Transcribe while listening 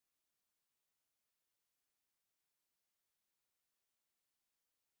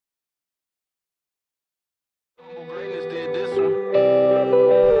Woo!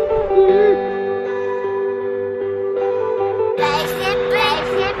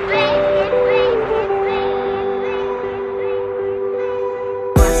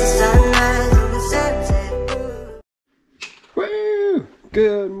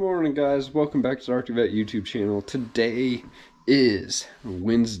 Good morning, guys. Welcome back to the Vette YouTube channel. Today is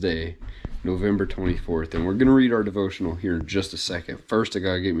Wednesday, November 24th, and we're going to read our devotional here in just a second. First, I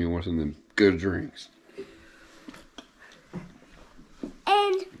got to get me one of them good drinks.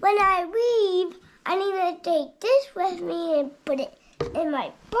 And when I leave, I need to take this with me and put it in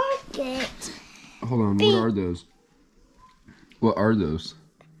my pocket. Hold on, what are those? What are those?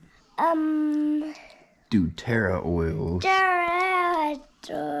 doTERRA oils.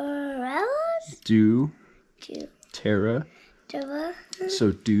 doTERRA.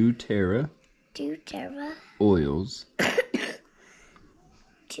 So doTERRA oils.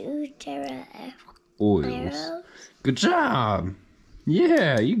 doTERRA oils. Good job.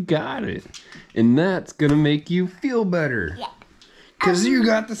 Yeah, you got it. And that's gonna make you feel better. Yeah. Cause you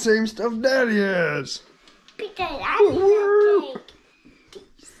got the same stuff Daddy has. Because I'm gonna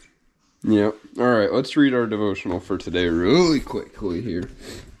take these. Yep. Alright, let's read our devotional for today really quickly here.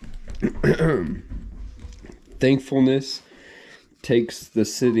 Thankfulness takes the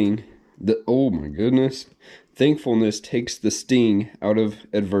Thankfulness takes the sting out of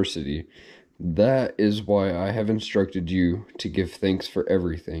adversity. That is why I have instructed you to give thanks for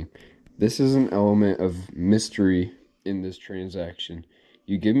everything. This is an element of mystery in this transaction.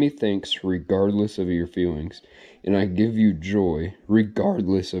 You give me thanks regardless of your feelings, and I give you joy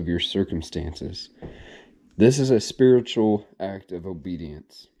regardless of your circumstances. This is a spiritual act of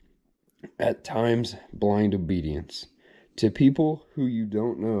obedience. At times, blind obedience. To people who you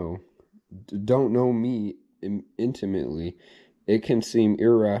don't know me intimately, it can seem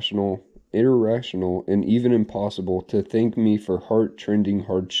irrational and even impossible to thank me for heart-trending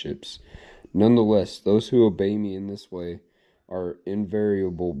hardships. Nonetheless, those who obey me in this way are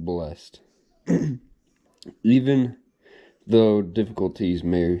invariably blessed. Even though difficulties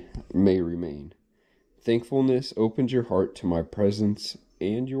may remain. Thankfulness opens your heart to my presence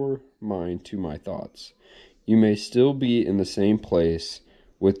and your mind to my thoughts. You may still be in the same place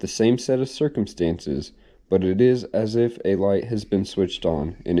with the same set of circumstances, but it is as if a light has been switched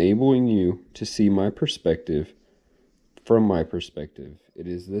on, enabling you to see my perspective from my perspective. It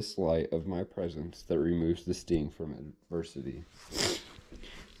is this light of my presence that removes the sting from adversity.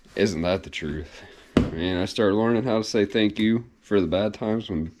 Isn't that the truth? Man, I started learning how to say thank you for the bad times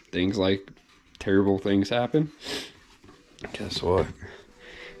when things like terrible things happen. Guess what?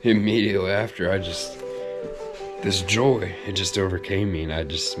 Immediately after, this joy, it just overcame me and I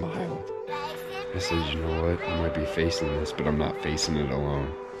just smiled. I said, you know what? I might be facing this, but I'm not facing it alone.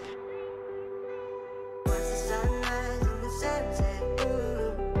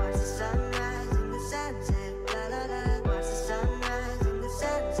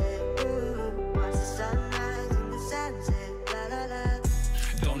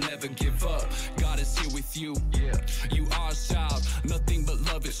 Don't ever give up. God is here with you. Yeah. You are a child. Nothing but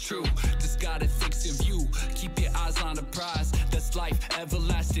love is true. Just got a fixed view. Keep your eyes on the prize. That's life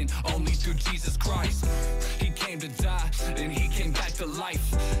everlasting. Only through Jesus Christ. He came to die and he came back to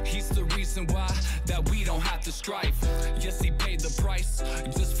life. He's the reason why that we don't have to strive. Yes, he paid the price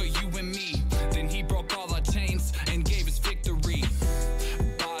just for you and me. Then he broke all our chains and gave us victory.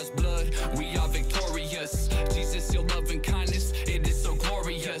 By his blood, we are victorious. Jesus, your love and kindness, it is so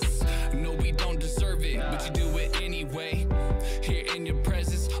glorious. No, we don't deserve it, but you do it anyway. Here in your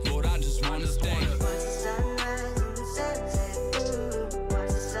presence, Lord, I just want to stay.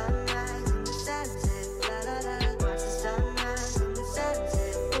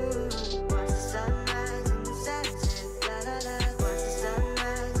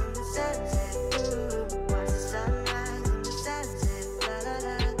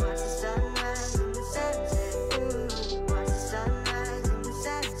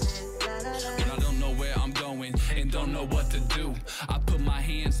 Don't know what to do. I put my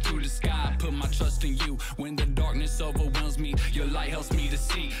hands to the sky, put my trust in you. When the darkness overwhelms me, your light helps me to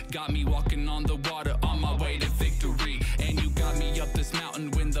see. Got me walking on the water on my way to victory. And you got me up this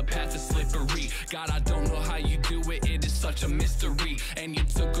mountain when the path is slippery. God, I don't know how you do it, it is such a mystery. And you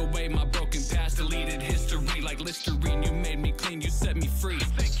took away my broken past, deleted history like Listerine. You made me clean, you set me free.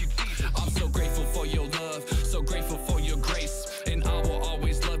 Thank you, Jesus. I'm so grateful for your love, so grateful for your grace. And I will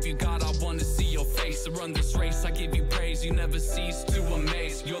always love you, God, I want to see your face. Run this race, I give you praise, you never cease to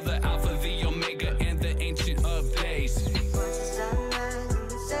amaze. You're the Alpha, the Omega, and the Ancient of Days.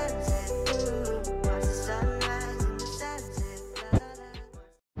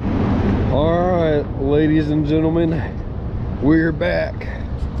 Alright, ladies and gentlemen, we're back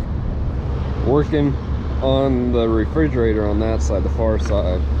working on the refrigerator on that side, the far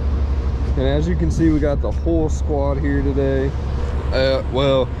side. And as you can see, we got the whole squad here today.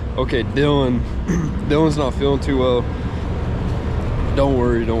 Well, okay, Dylan's not feeling too well. Don't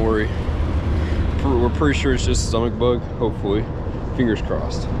worry. We're pretty sure it's just a stomach bug, hopefully. Fingers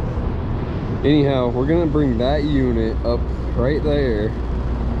crossed. Anyhow, we're gonna bring that unit up right there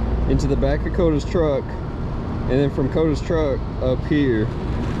into the back of Coda's truck, and then from Coda's truck up here,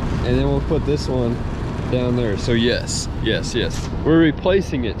 and then we'll put this one down there. So yes, we're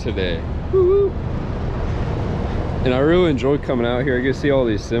replacing it today. Woo-hoo. And I really enjoy coming out here. I get to see all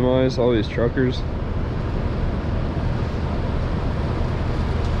these semis, all these truckers.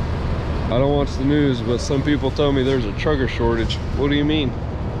 I don't watch the news, but some people tell me there's a trucker shortage. What do you mean?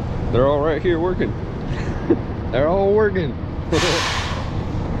 They're all right here working. They're all working.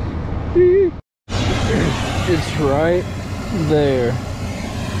 It's right there.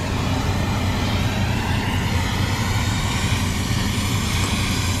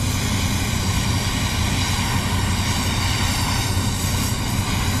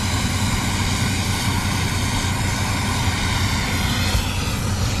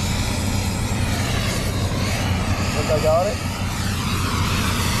 I got it?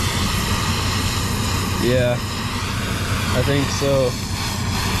 Yeah, I think so.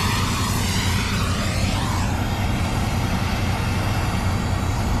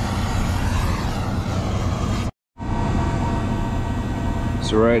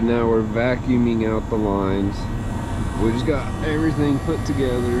 So right now we're vacuuming out the lines. We just got everything put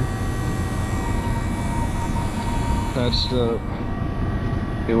together, patched up,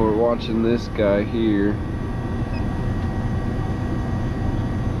 and we're watching this guy here.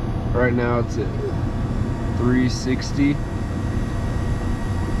 Right now it's at 360,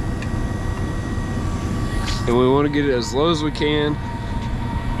 and we want to get it as low as we can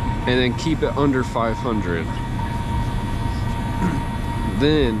and then keep it under 500.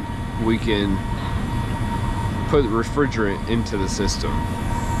 Then we can put refrigerant into the system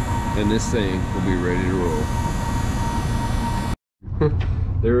and this thing will be ready to roll.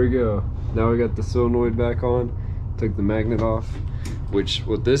 There we go. Now we got the solenoid back on, took the magnet off. Which,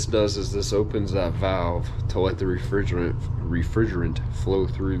 what this does is this opens that valve to let the refrigerant flow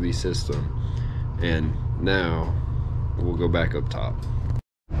through the system. And now we'll go back up top.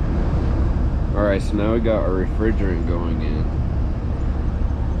 Alright, so now we got our refrigerant going in.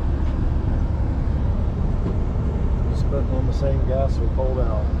 Just putting on the same gas we pulled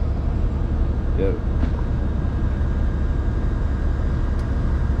out. Yep.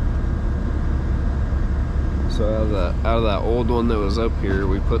 So out of that old one that was up here,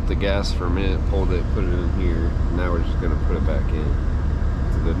 we put the gas from it, pulled it, put it in here. Now we're just gonna put it back in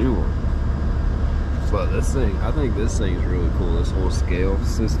to the new one. But this thing, I think this thing is really cool. This whole scale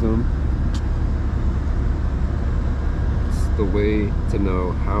system. It's the way to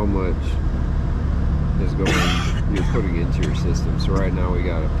know how much is going you're putting into your system. So right now we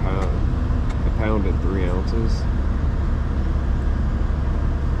got a pound and 3 ounces,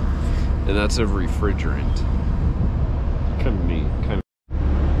 and that's of refrigerant. Kind of neat,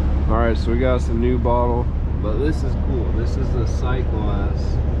 all right, so we got us a new bottle, but this is cool. This is the sight glass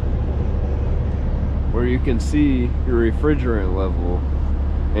where you can see your refrigerant level,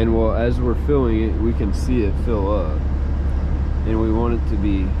 and well, as we're filling it, we can see it fill up, and we want it to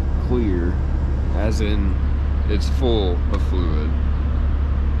be clear, as in it's full of fluid.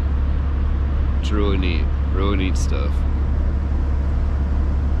 It's really neat stuff.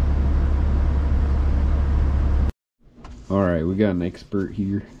 Alright, we got an expert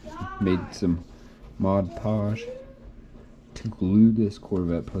here. Made some Mod Podge to glue this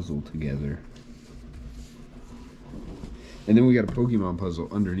Corvette puzzle together. And then we got a Pokemon puzzle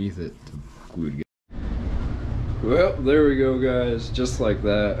underneath it to glue together. Well, there we go, guys. Just like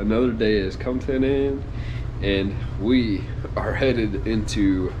that, another day has come to an end, and we are headed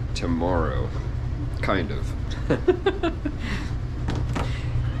into tomorrow. Kind of.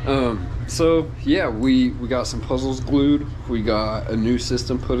 So yeah, we got some puzzles glued. We got a new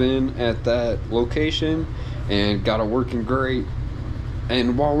system put in at that location and got it working great.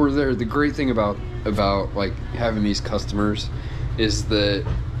 And while we're there, the great thing about like having these customers is that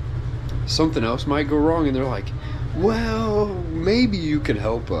something else might go wrong and they're like, well, maybe you could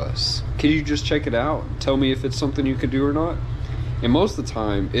help us. Can you just check it out and tell me if it's something you could do or not? And most of the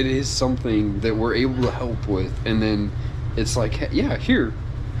time it is something that we're able to help with, and then it's like, yeah, here,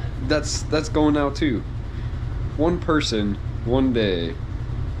 that's going out too. One person, one day,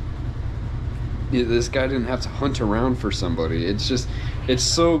 this guy didn't have to hunt around for somebody. It's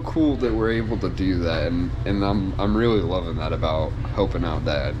so cool that we're able to do that, and I'm really loving that about helping out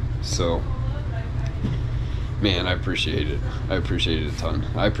Dad. So, man, I appreciate it. I appreciate it a ton.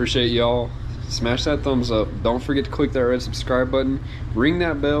 I appreciate y'all. Smash that thumbs up. Don't forget to click that red subscribe button, ring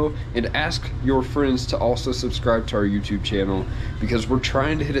that bell, and ask your friends to also subscribe to our YouTube channel, because we're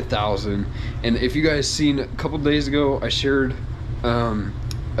trying to hit 1,000. And if you guys seen a couple days ago, I shared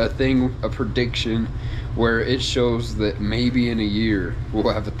a prediction where it shows that maybe in a year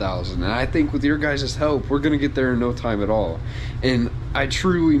we'll have 1,000, and I think with your guys' help we're gonna get there in no time at all. And I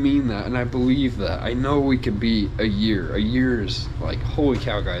truly mean that, and I believe that. I know we can be a year. A year is like, holy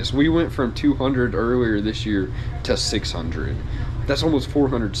cow, guys. We went from 200 earlier this year to 600. That's almost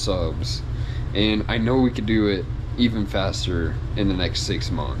 400 subs, and I know we could do it even faster in the next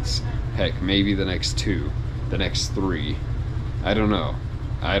 6 months. Heck, maybe the next 2, the next 3. I don't know.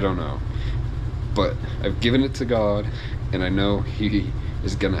 But I've given it to God, and I know He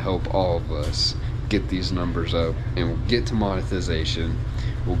is gonna help all of us get these numbers up, and we'll get to monetization.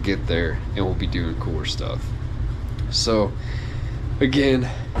 We'll get there, and we'll be doing cooler stuff. So again,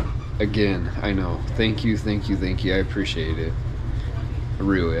 I know, thank you. I appreciate it.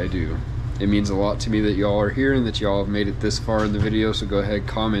 Really, I do. It means a lot to me that y'all are here and that y'all have made it this far in the video. So go ahead,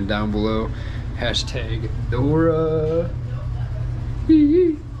 comment down below, #Dora.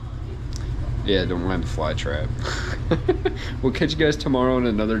 Yeah, don't mind the fly trap. We'll catch you guys tomorrow on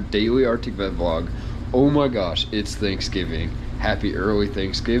another daily Arctic Vet vlog. Oh my gosh, it's Thanksgiving. Happy early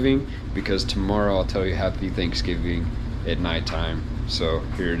Thanksgiving, because tomorrow I'll tell you happy Thanksgiving at nighttime. So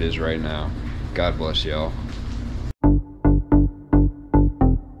here it is right now. God bless y'all.